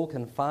soul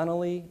can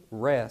finally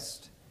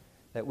rest,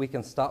 that we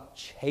can stop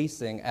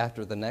chasing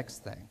after the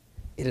next thing.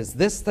 It is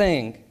this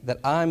thing that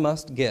I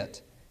must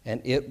get,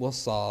 and it will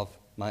solve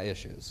my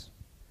issues.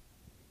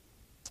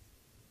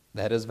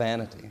 That is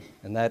vanity,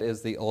 and that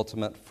is the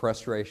ultimate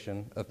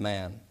frustration of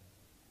man.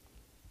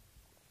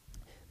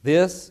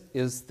 This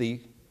is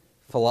the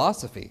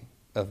philosophy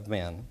of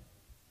men.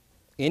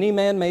 Any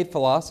man-made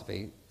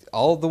philosophy,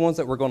 all of the ones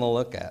that we're going to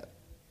look at,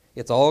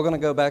 it's all going to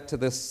go back to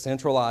this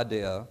central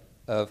idea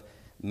of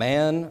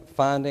man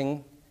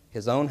finding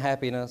his own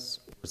happiness,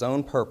 his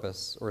own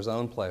purpose, or his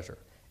own pleasure.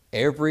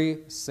 Every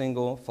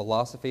single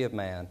philosophy of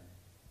man,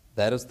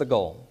 that is the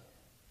goal.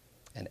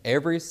 And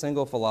every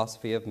single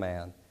philosophy of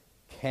man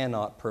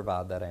cannot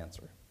provide that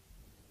answer.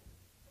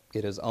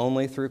 It is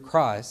only through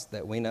Christ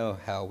that we know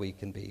how we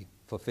can be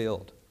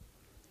fulfilled.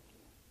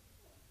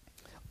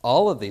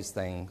 All of these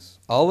things,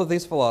 all of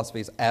these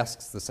philosophies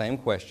asks the same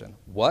question: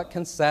 what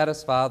can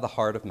satisfy the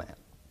heart of man?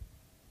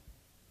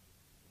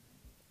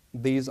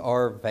 These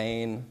are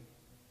vain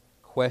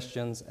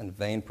questions and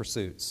vain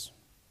pursuits.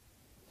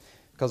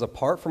 Because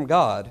apart from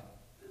God,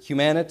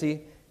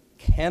 humanity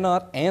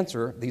cannot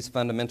answer these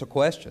fundamental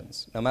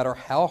questions. No matter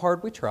how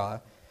hard we try,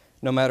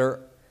 no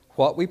matter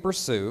what we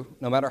pursue,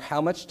 no matter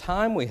how much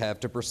time we have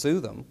to pursue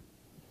them,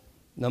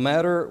 no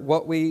matter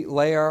what we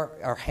lay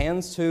our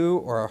hands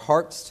to or our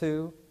hearts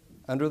to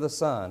under the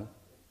sun,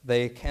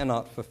 they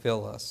cannot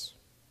fulfill us.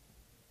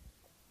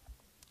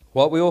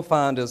 What we will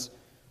find is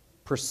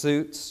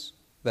pursuits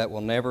that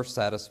will never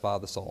satisfy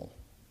the soul.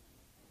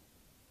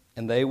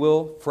 And they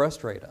will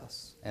frustrate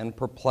us and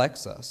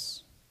perplex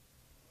us.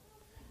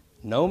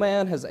 No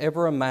man has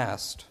ever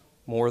amassed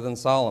more than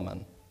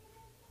Solomon.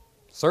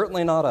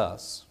 Certainly not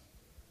us.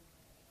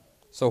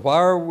 So why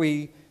are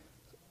we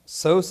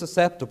so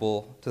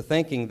susceptible to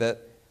thinking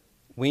that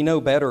we know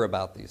better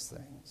about these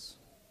things?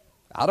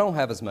 I don't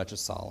have as much as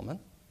Solomon.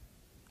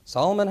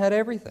 Solomon had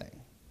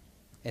everything.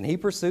 And he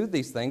pursued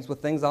these things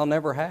with things I'll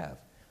never have.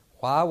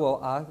 Why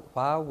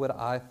would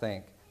I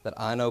think that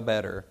I know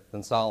better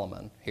than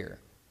Solomon here?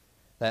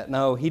 That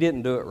no, he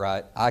didn't do it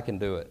right, I can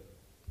do it.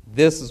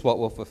 This is what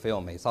will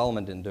fulfill me.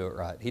 Solomon didn't do it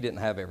right. He didn't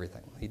have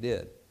everything. He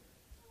did.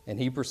 And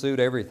he pursued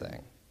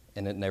everything,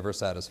 and it never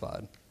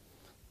satisfied.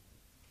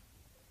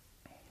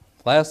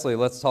 Lastly,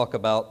 let's talk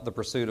about the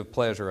pursuit of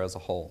pleasure as a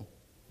whole,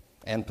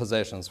 and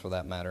possessions for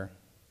that matter.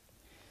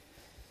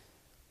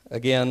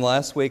 Again,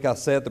 last week I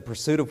said the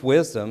pursuit of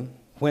wisdom,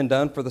 when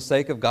done for the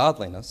sake of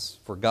godliness,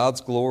 for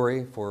God's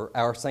glory, for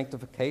our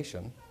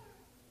sanctification,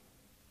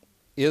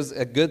 is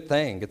a good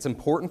thing. It's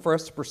important for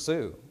us to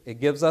pursue. It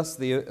gives us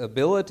the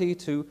ability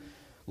to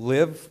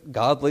live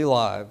godly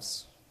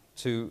lives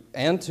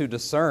and to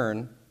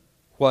discern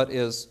what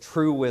is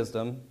true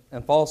wisdom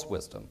and false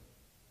wisdom.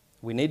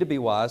 We need to be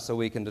wise so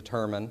we can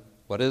determine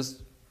what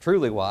is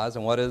truly wise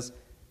and what is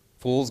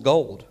fool's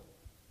gold.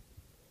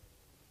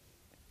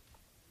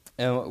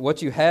 And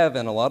what you have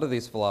in a lot of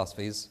these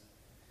philosophies,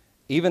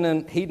 even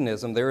in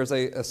hedonism, there is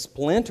a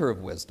splinter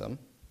of wisdom,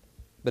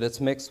 but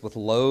it's mixed with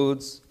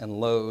loads and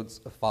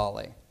loads of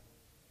folly.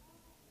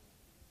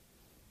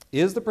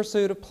 Is the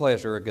pursuit of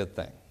pleasure a good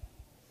thing?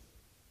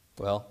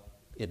 Well,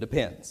 it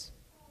depends.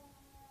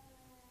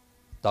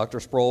 Dr.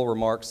 Sproul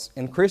remarks,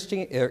 in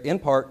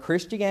part,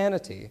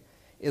 Christianity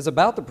is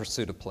about the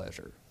pursuit of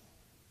pleasure.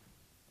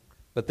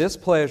 But this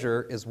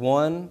pleasure is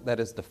one that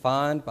is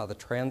defined by the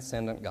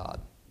transcendent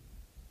God.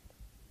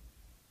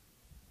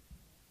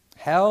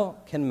 How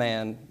can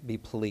man be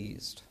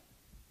pleased?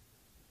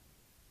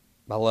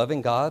 By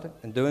loving God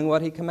and doing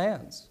what He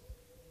commands.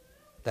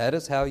 That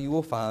is how you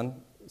will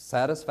find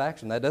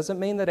satisfaction. That doesn't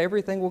mean that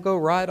everything will go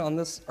right on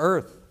this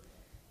earth.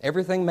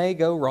 Everything may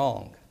go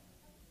wrong.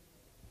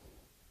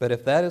 But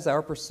if that is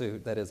our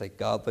pursuit, that is a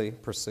godly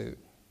pursuit.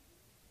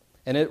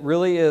 And it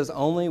really is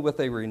only with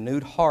a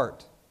renewed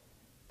heart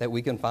that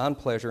we can find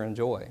pleasure and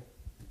joy.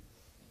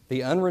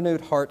 The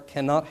unrenewed heart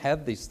cannot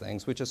have these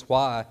things, which is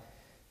why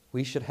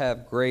we should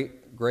have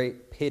great,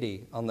 great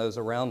pity on those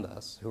around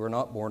us who are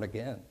not born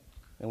again.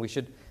 And we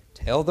should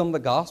tell them the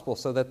gospel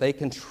so that they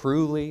can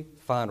truly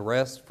find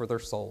rest for their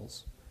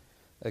souls.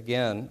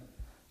 Again,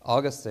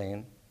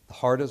 Augustine, the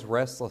heart is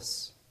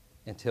restless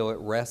until it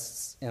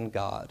rests in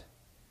God.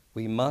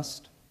 We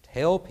must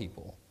tell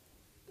people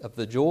of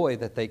the joy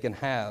that they can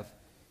have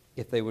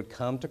if they would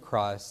come to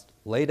Christ,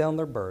 lay down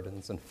their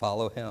burdens, and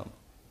follow Him.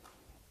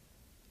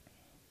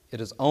 It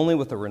is only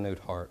with a renewed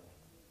heart.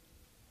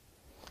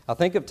 I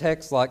think of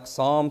texts like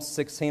Psalm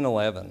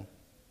 16:11.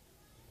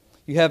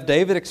 You have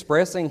David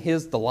expressing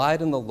his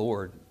delight in the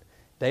Lord.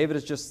 David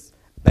is just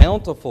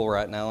bountiful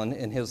right now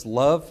in his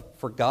love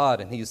for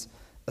God, and he's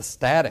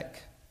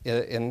ecstatic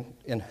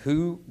in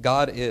who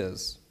God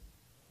is.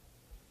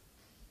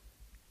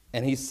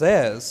 And he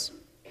says,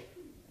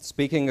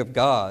 speaking of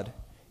God,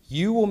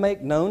 you will make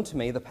known to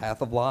me the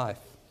path of life.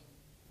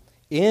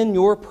 In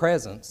your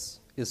presence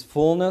is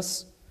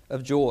fullness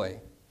of joy,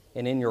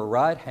 and in your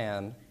right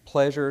hand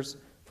pleasures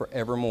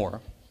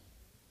forevermore.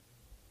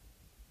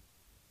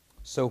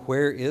 So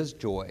where is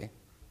joy?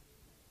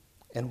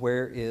 And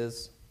where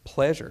is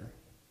pleasure?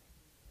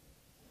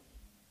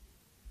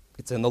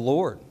 It's in the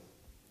Lord.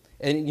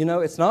 And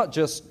it's not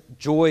just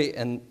joy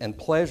and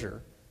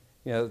pleasure.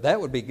 That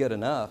would be good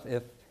enough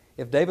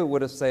if David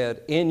would have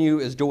said, in you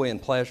is joy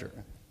and pleasure.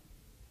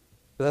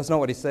 But that's not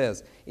what he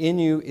says. In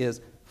you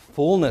is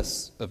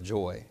fullness of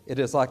joy. It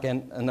is like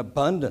an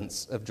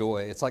abundance of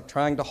joy. It's like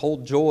trying to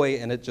hold joy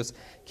and it just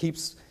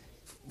keeps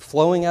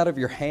flowing out of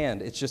your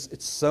hand.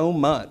 It's so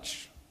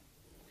much.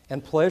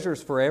 And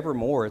pleasures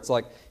forevermore. It's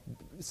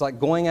like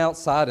going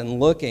outside and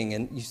looking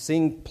and you're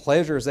seeing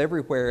pleasures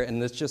everywhere,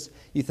 and it's just,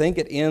 you think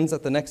it ends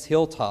at the next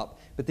hilltop,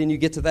 but then you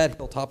get to that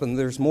hilltop and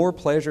there's more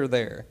pleasure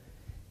there.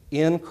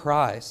 In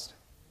Christ,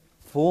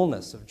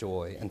 fullness of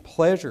joy and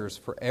pleasures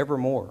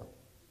forevermore.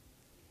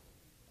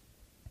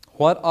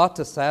 What ought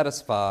to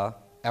satisfy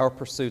our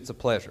pursuits of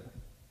pleasure?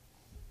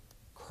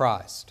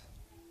 Christ.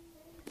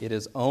 It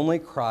is only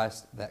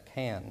Christ that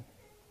can.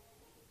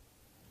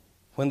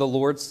 When the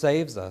Lord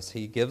saves us,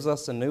 He gives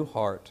us a new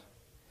heart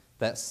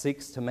that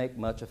seeks to make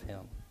much of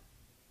Him.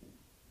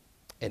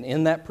 And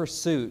in that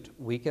pursuit,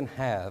 we can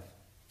have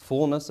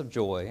fullness of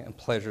joy and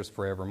pleasures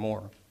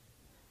forevermore.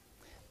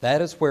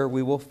 That is where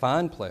we will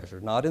find pleasure,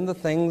 not in the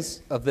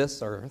things of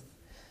this earth,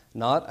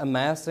 not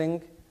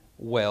amassing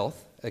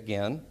wealth.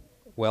 Again,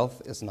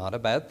 wealth is not a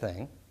bad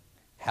thing.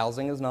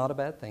 Housing is not a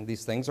bad thing.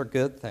 These things are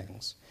good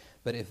things.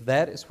 But if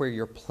that is where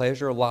your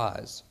pleasure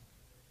lies,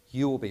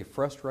 you will be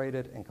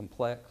frustrated and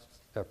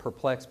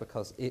perplexed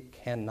because it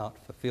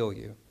cannot fulfill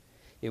you.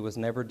 It was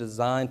never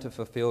designed to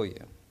fulfill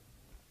you.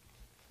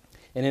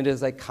 And it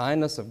is a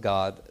kindness of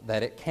God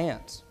that it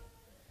can't.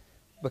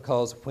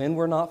 Because when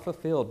we're not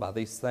fulfilled by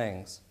these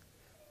things,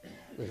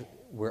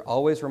 we're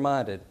always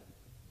reminded,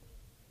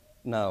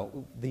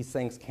 no, these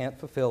things can't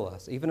fulfill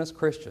us. Even as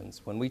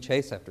Christians, when we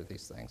chase after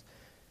these things,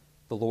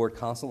 the Lord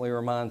constantly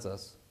reminds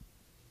us,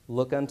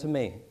 look unto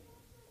me.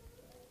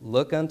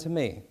 Look unto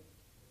me.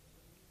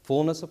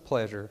 Fullness of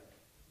pleasure,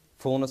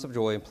 fullness of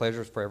joy, and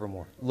pleasures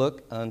forevermore.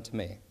 Look unto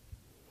me.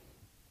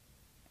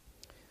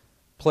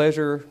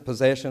 Pleasure,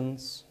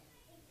 possessions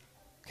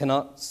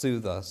cannot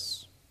soothe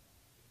us.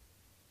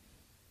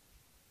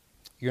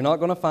 You're not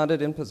going to find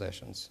it in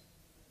possessions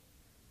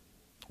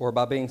or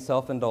by being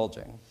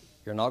self-indulging.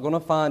 You're not going to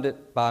find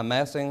it by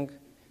amassing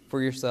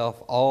for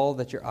yourself all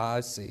that your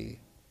eyes see.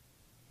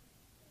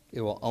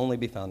 It will only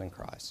be found in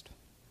Christ.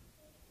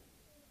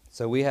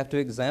 So we have to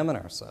examine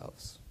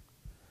ourselves.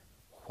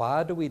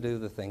 Why do we do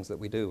the things that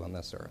we do on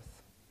this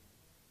earth?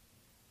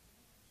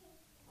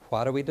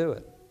 Why do we do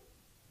it?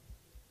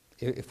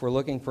 If we're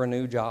looking for a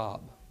new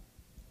job,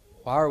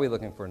 why are we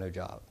looking for a new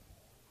job?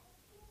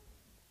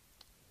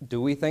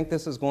 Do we think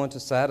this is going to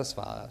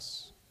satisfy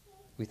us?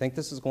 We think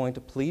this is going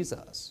to please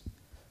us?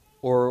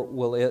 Or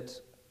will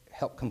it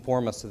help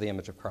conform us to the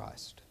image of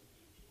Christ?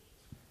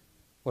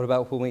 What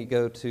about when we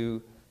go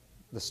to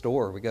the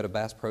store, we go to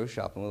Bass Pro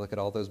Shop and we look at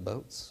all those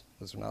boats?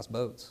 Those are nice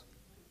boats.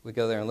 We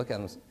go there and look at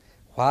them.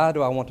 Why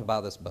do I want to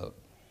buy this boat?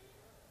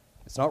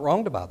 It's not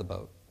wrong to buy the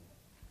boat,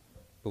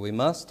 but we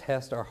must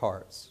test our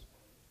hearts.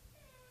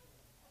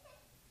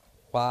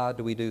 Why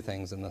do we do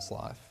things in this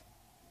life?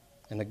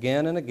 And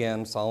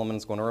again, Solomon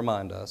is going to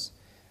remind us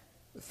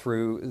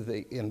through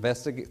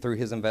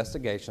his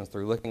investigations,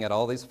 through looking at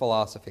all these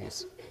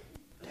philosophies,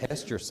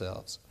 test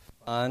yourselves,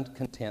 find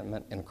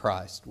contentment in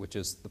Christ, which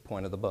is the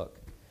point of the book.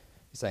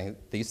 He's saying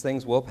these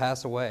things will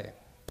pass away.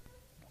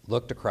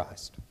 Look to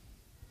Christ.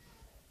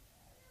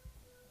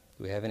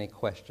 Do we have any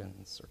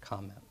questions or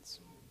comments?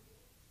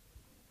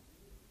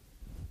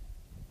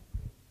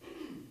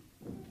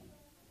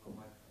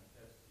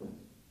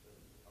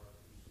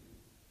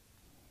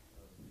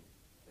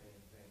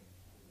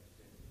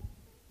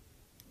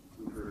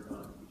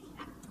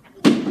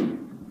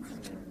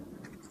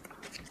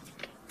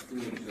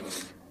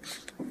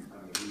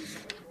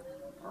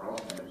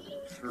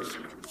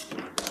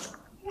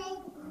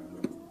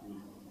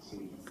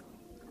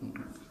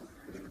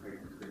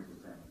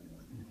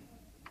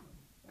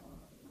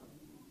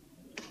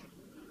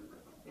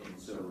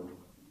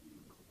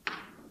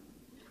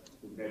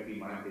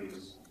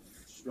 greatest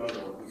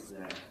struggle is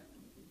that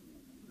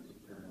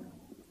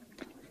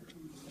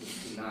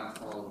to not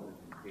follow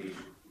the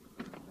temptation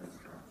of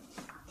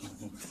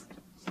Christ.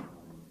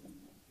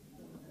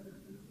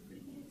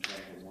 You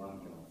tackle one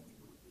thing,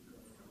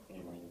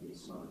 and then you get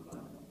smothered by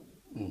another.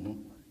 Mm-hmm.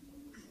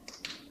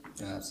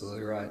 You're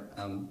absolutely right.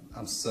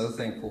 I'm so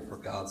thankful for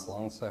God's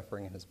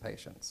long-suffering and his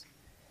patience.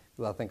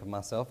 Because I think of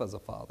myself as a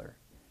father.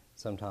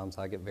 Sometimes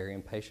I get very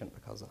impatient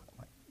because I'm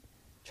like,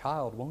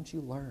 child, won't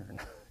you learn?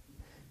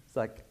 It's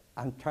like,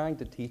 I'm trying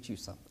to teach you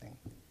something.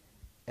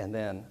 And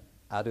then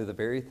I do the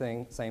very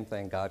same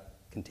thing God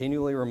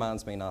continually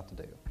reminds me not to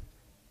do.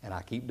 And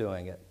I keep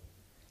doing it.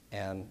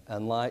 And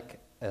unlike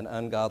an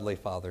ungodly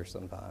father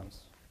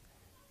sometimes,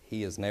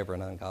 he is never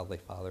an ungodly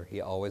father.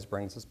 He always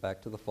brings us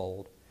back to the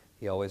fold.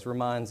 He always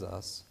reminds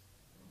us,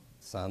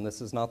 son,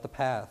 this is not the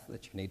path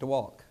that you need to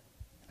walk.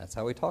 That's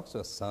how he talks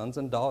to us, sons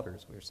and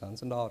daughters. We are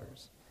sons and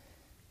daughters.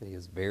 But he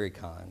is very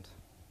kind.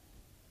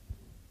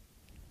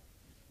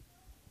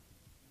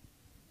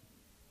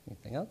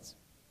 Anything else?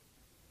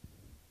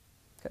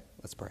 Okay,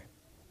 let's pray.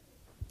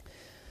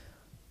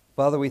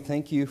 Father, we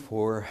thank you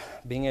for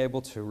being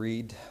able to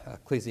read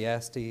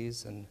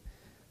Ecclesiastes, and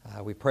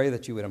we pray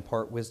that you would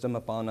impart wisdom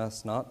upon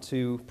us, not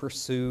to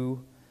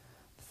pursue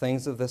the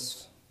things of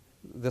this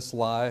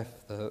life,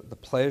 the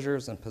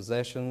pleasures and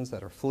possessions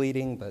that are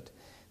fleeting, but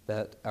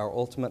that our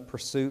ultimate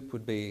pursuit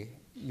would be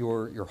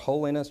your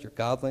holiness, your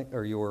godly,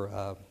 or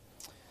your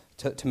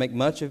to make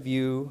much of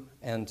you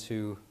and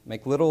to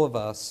make little of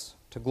us,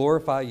 to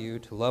glorify you,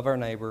 to love our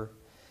neighbor,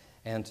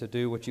 and to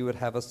do what you would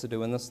have us to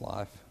do in this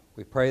life.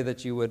 We pray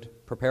that you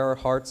would prepare our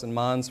hearts and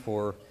minds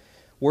for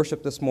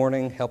worship this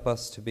morning. Help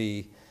us to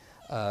be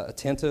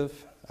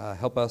attentive.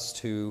 Help us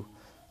to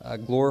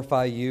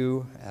glorify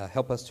you.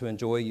 Help us to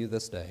enjoy you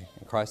this day.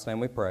 In Christ's name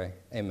we pray.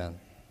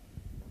 Amen.